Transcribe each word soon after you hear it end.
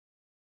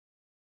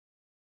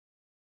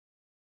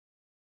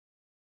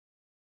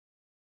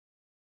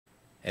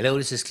Hello,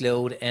 this is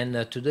Claude,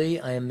 and today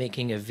I am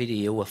making a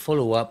video, a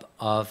follow-up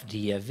of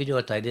the video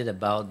that I did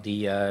about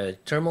the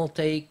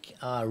Thermaltake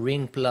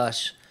Ring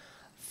Plus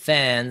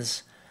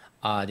fans,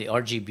 the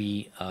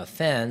RGB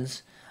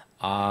fans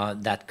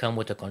that come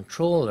with a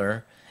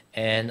controller.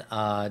 And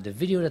the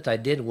video that I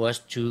did was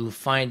to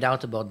find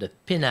out about the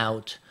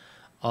pinout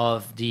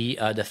of the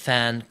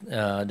fan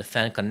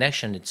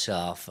connection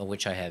itself,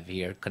 which I have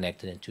here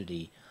connected into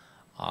the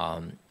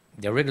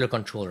regular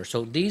controller.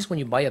 So these, when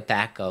you buy a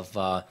pack of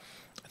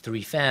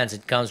 3 fans,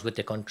 it comes with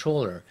the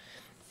controller,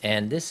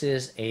 and this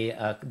is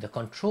the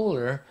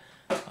controller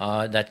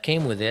that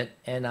came with it.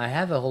 And I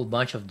have a whole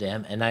bunch of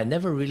them, and I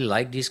never really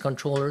liked these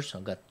controllers.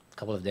 I've got a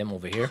couple of them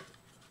over here.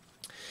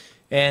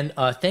 And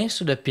thanks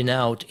to the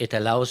pinout, it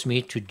allows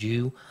me to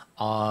do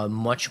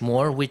much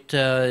more with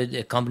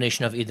a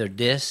combination of either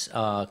this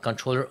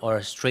controller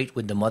or straight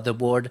with the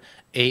motherboard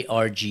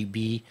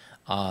Argb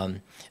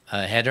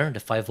header, the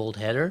 5-volt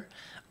header.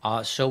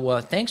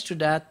 So thanks to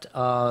that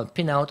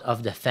pinout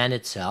of the fan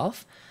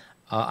itself,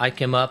 I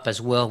came up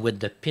as well with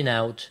the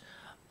pinout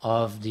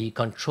of the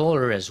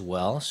controller as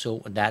well.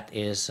 So that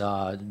is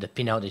the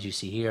pinout that you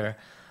see here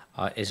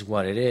is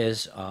what it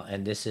is,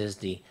 and this is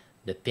the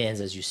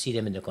pins as you see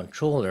them in the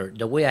controller.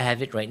 The way I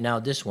have it right now,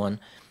 this one,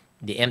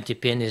 the empty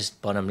pin is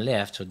bottom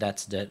left, so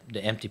that's the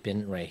empty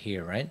pin right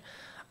here, right?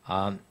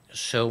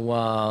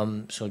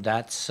 So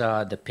that's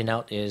the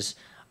pinout is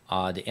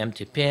the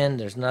empty pin.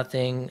 There's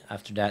nothing.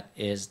 After that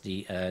is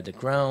the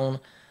ground,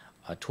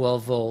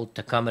 12-volt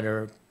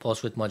tachometer,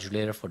 pulse width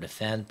modulator for the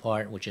fan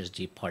part, which is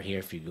the part here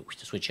if you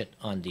switch it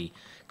on the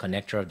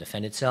connector of the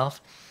fan itself.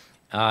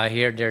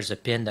 Here there's a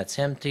pin that's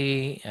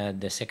empty.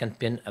 The second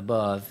pin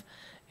above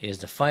is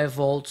the 5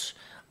 volts.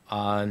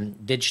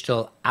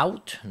 Digital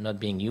out, not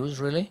being used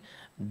really.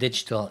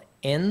 Digital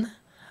in,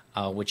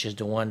 which is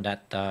the one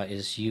that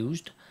is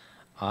used,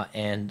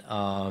 and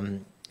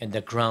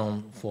the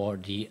ground for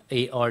the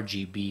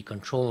Argb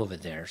control over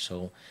there.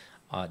 So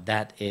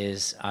that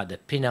is the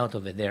pinout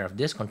over there of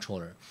this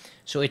controller.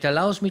 So it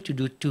allows me to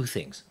do 2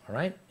 things, all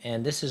right?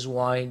 And this is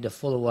why the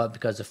follow-up,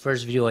 because the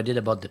first video I did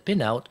about the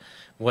pinout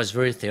was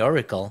very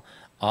theoretical,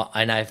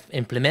 and I've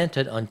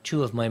implemented on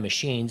 2 of my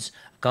machines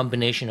a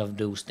combination of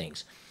those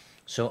things.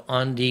 So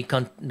on the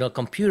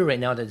computer right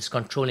now that is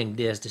controlling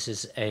this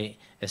is a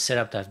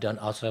setup that I've done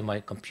outside of my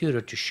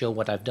computer to show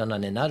what I've done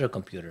on another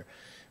computer.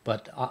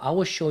 But I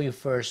will show you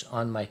first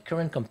on my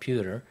current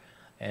computer,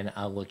 and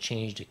I will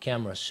change the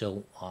camera.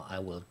 So I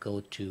will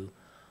go to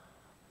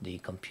the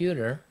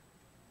computer.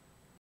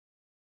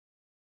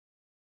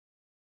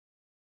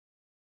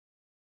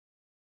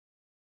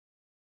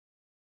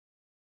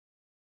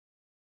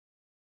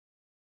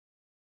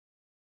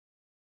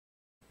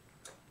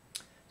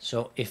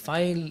 So if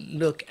I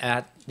look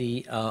at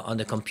the on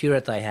the computer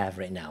that I have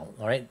right now,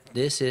 all right,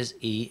 this is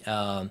a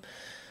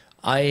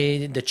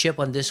the chip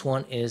on this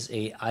one is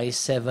a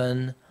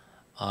i7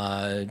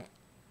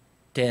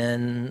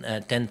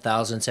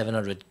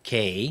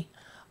 10700K.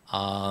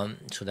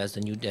 So that's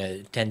the new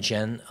 10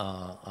 gen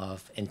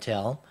of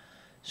Intel.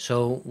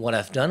 So what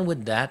I've done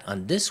with that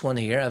on this one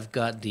here, I've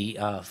got the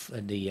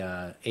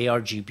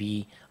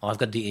Argb. I've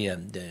got the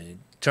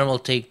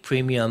Thermaltake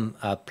Premium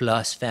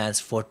Plus Fans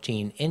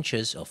 14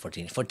 inches or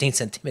 14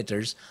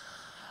 centimeters.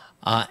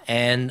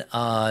 And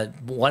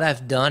what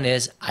I've done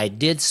is I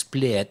did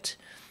split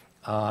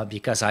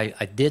because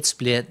I did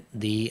split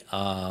the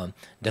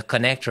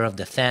connector of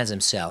the fans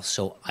themselves.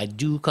 So I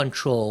do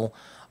control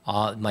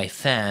my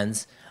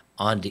fans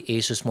on the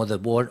Asus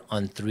motherboard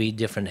on 3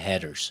 different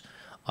headers.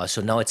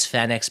 So now it's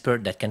Fan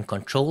Expert that can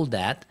control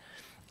that,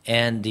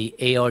 and the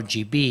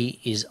Argb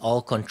is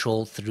all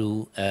controlled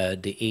through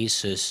the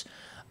Asus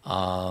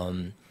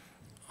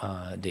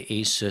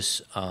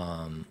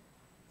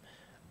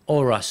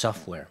Aura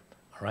software.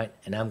 All right,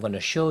 and I'm going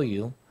to show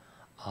you.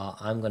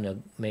 I'm going to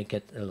make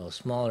it a little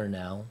smaller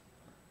now.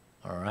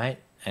 All right,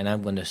 and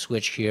I'm going to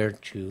switch here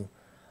to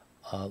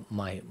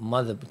my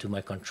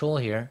control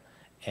here,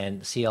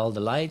 and see all the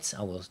lights.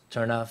 I will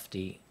turn off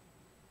the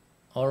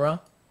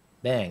Aura.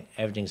 Bang,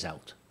 everything's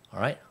out.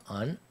 All right,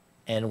 on.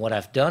 And what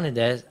I've done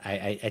is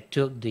I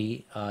took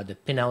the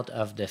pinout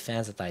of the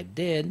fans that I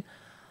did,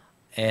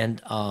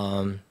 and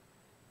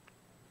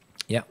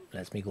yeah,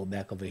 let me go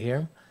back over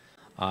here.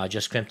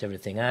 Just crimped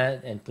everything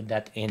out and put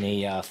that in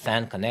a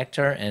fan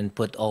connector, and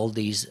put all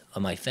these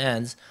my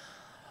fans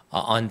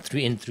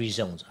in 3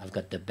 zones. I've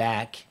got the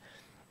back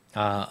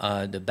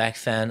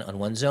fan on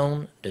 1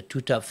 zone. The 2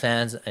 top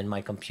fans in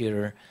my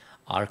computer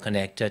are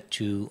connected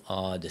to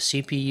the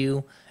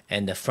CPU,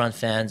 and the front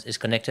fans is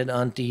connected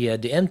on the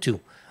M2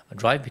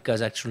 drive,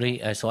 because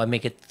actually so I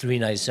make it 3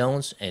 nice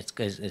zones.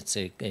 It's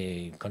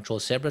a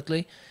controlled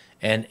separately,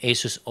 and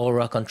Asus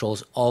Aura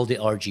controls all the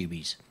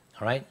RGBs.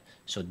 All right,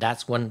 so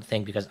that's one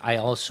thing, because I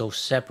also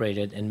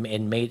separated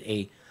and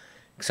made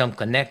some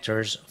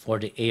connectors for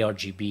the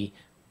Argb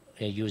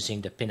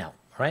using the pinout.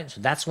 All right, so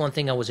that's one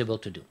thing I was able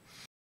to do.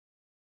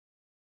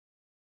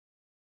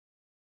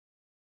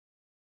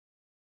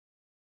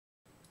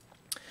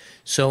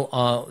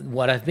 So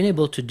what I've been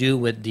able to do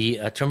with the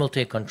thermal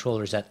take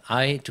controller is that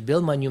to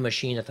build my new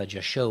machine that I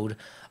just showed,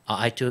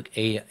 I took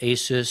a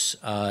Asus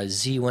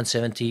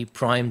Z170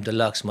 Prime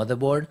Deluxe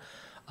motherboard.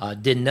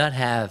 Did not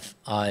have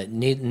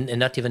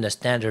not even a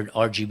standard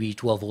RGB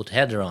 12-volt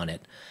header on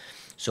it.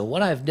 So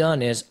what I've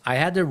done is I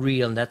had a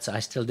reel, and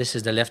this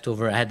is the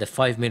leftover. I had the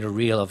 5-meter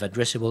reel of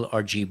addressable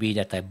RGB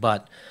that I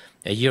bought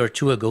a year or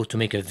two ago to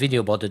make a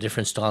video about the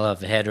different style of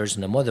headers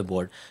in the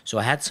motherboard. So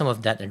I had some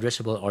of that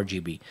addressable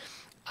RGB.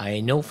 I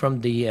know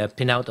from the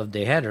pinout of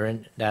the header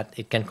that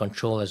it can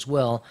control as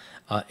well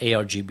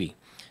ARGB.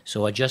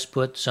 So I just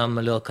put some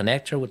little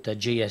connector with the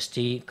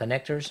JST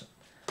connectors.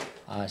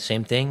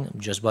 Same thing,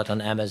 just bought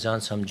on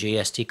Amazon some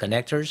JST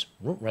connectors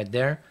right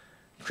there.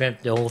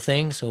 Crimped the whole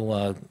thing,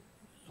 so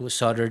we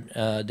soldered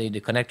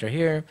the connector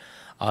here.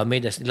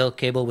 Made a little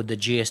cable with the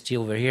GST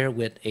over here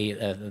with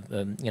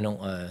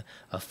a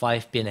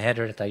 5-pin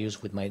header that I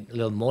use with my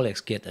little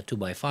Molex kit, a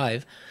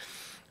 2x5.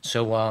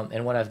 So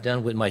and what I've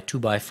done with my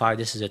 2x5,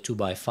 this is a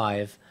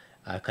 2x5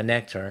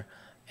 connector,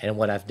 and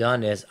what I've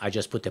done is I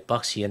just put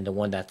epoxy in the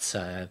one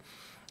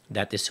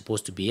that is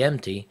supposed to be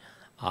empty,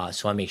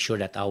 so I make sure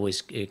that I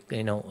always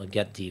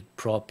get the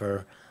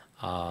proper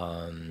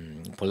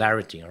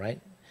polarity. All right.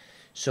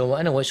 So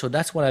anyway, so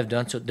that's what I've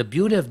done. So the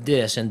beauty of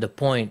this and the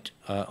point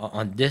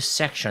on this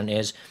section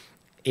is,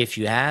 if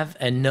you have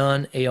a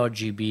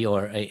non-ARGB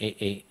or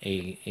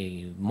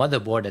a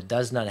motherboard that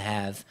does not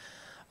have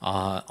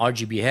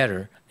RGB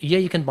header, yeah,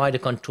 you can buy the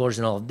controllers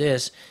and all of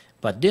this,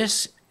 but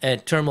this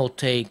thermal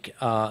take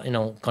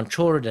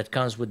controller that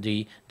comes with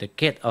the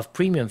kit of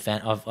premium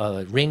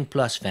Riing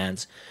Plus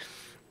fans,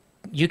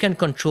 you can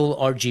control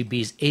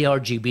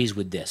ARGBs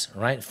with this,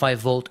 right?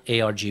 5-volt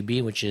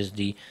ARGB, which is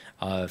the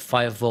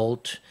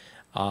 5-volt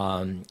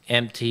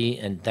empty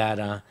and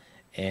data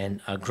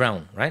and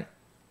ground, right?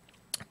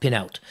 Pin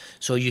out.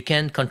 So you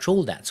can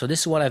control that. So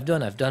this is what I've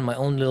done. I've done my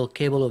own little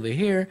cable over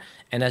here,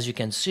 and as you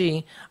can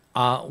see,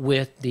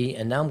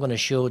 and now I'm going to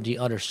show the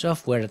other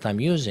software that I'm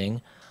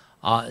using.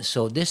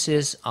 So this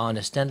is on a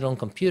standalone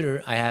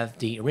computer. I have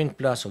the Riing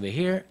Plus over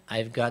here.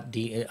 I've got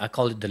I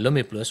call it the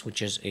Lumi Plus,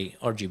 which is a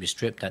RGB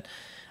strip that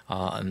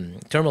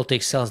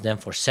Thermaltake sells them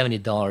for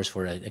 $70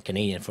 for a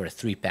Canadian for a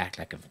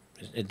 3-pack.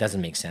 It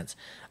doesn't make sense.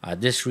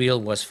 This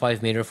reel was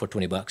 5 meter for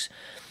 $20.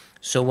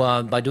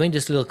 So by doing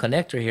this little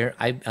connector here,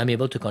 I'm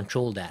able to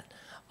control that.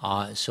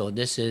 So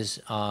this is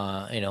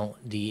what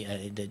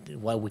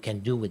we can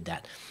do with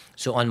that.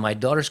 So on my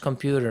daughter's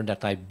computer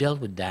that I built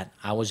with that,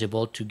 I was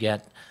able to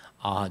get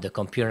the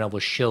computer, and I will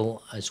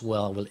show as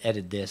well. I will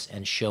edit this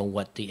and show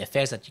what the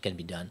effects that can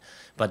be done.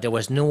 But there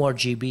was no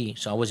RGB,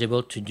 so I was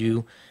able to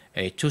do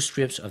 2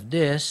 strips of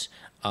this,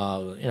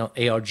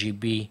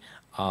 ARGB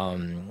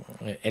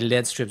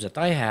LED strips that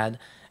I had,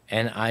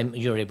 and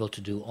you're able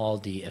to do all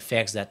the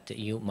effects that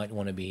you might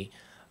want to be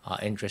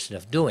interested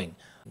of doing.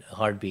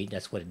 Heartbeat,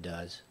 that's what it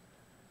does.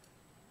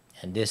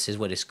 And this is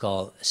what is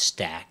called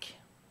stack.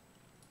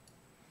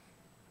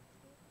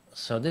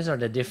 So these are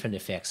the different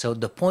effects. So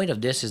the point of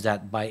this is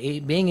that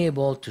by being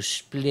able to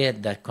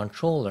split that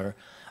controller,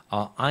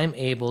 I'm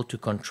able to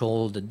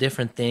control the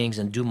different things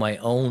and do my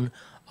own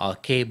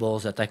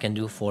cables that I can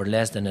do for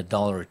less than $1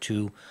 or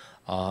 $2.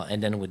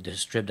 And then with the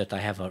strip that I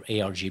have, an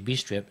ARGB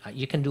strip,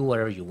 you can do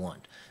whatever you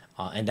want.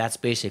 And that's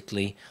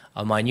basically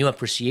my new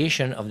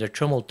appreciation of the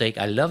Thermaltake.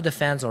 I love the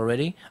fans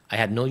already. I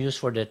had no use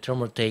for the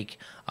Thermaltake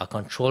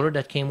controller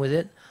that came with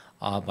it.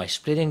 By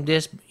splitting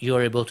this,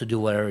 you're able to do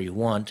whatever you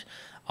want.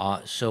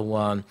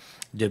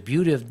 The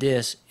beauty of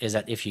this is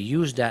that if you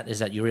use that, is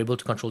that you're able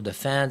to control the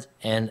fans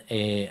and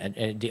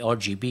the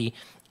RGB,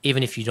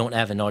 even if you don't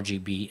have an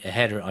RGB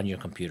header on your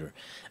computer.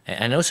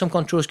 And I know some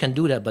controllers can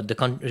do that, but the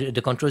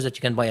controllers that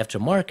you can buy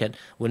aftermarket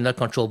will not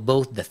control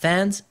both the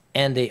fans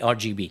and the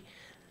RGB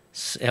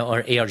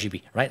or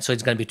ARGB, right? So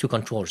it's going to be 2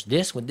 controllers.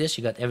 With this,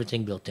 you got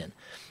everything built in.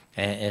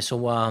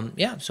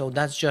 So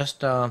that's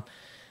just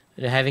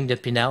having the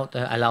pinout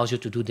allows you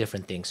to do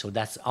different things. So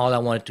that's all I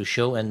wanted to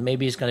show, and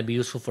maybe it's going to be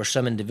useful for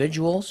some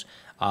individuals,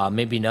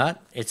 maybe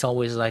not. It's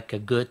always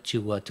good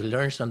to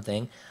learn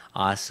something.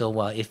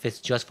 If it's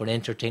just for the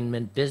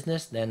entertainment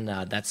business, then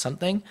that's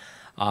something.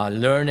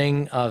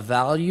 Learning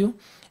value.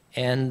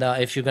 And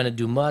if you're going to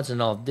do mods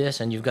and all of this,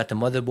 and you've got the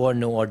motherboard,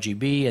 no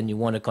RGB, and you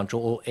want to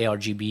control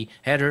ARGB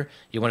header,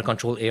 you want to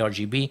control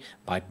ARGB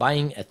by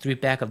buying a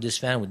 3-pack of this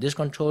fan with this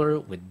controller,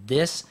 with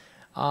this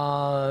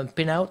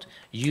pinout,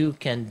 you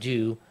can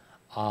do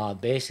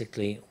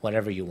basically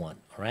whatever you want.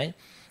 All right.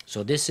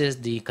 So this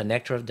is the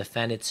connector of the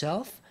fan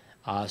itself.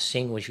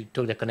 Seeing when you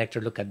took the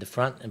connector, look at the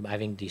front and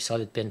having the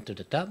solid pin to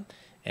the top,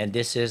 and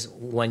this is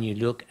when you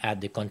look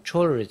at the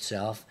controller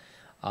itself,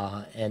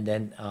 and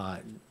then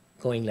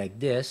going like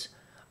this.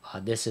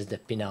 This is the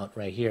pinout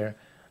right here,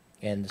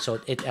 and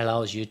so it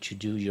allows you to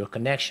do your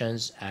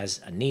connections as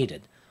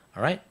needed.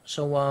 All right.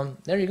 So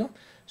there you go.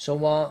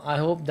 So I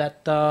hope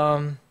that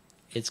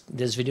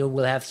this video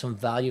will have some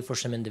value for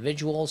some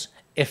individuals.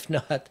 If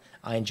not,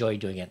 I enjoy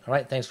doing it. All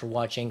right. Thanks for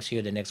watching. See you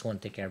in the next one.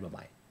 Take care.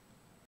 Bye-bye.